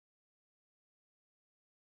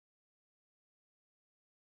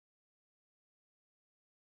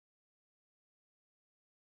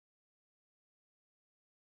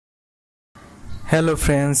Hello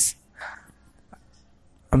friends,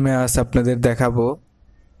 আমি আজ আপনাদের দেখাবো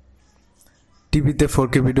টিভিতে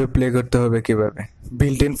 4K ভিডিও প্লে করতে হবে কিভাবে।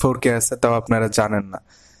 বিল্ট ইন 4K আছে, তাও আপনারা জানেন না।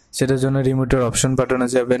 সেটার জন্য রিমোটের অপশন বাটনে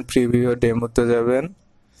যাবেন, প্রিভিউ ডেমোতে যাবেন।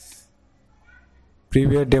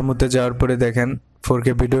 প্রিভিউ ডেমোতে যাওয়ার পরে দেখেন 4K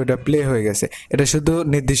ভিডিওটা প্লে হয়ে গেছে। এটা শুধু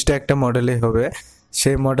নির্দিষ্ট একটা মডেলে হবে।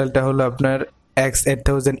 সেই মডেলটা হলো আপনার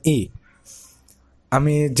X8000E।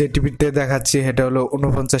 আমি যে টিভিতে দেখাচ্ছি এটা হলো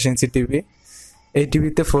 49 ইঞ্চি টিভি। এই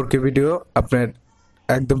টিভিতে 4K ভিডিও আপনার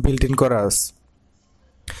একদম বিল্ট ইন করা আছে।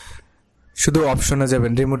 শুধু অপশনে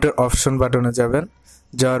যাবেন, রিমোটের অপশন বাটনে যাবেন,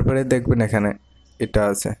 যাওয়ার পরে দেখবেন এখানে এটা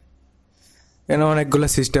আছে। এখানে অনেকগুলো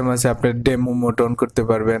সিস্টেম আছে, আপনি ডেমো মোড অন করতে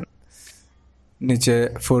পারবেন। নিচে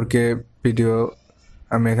 4K ভিডিও,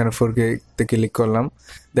 আমি এখানে 4K তে ক্লিক করলাম।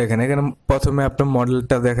 দেখেন এখানে প্রথমে আপনার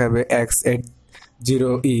মডেলটা দেখাবে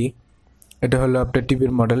X80E। এটা হলো আপনার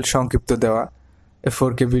টিভির মডেল সংক্ষিপ্ত দেওয়া।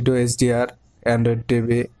 4K video, HDR, Android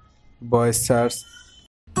TV, voice search,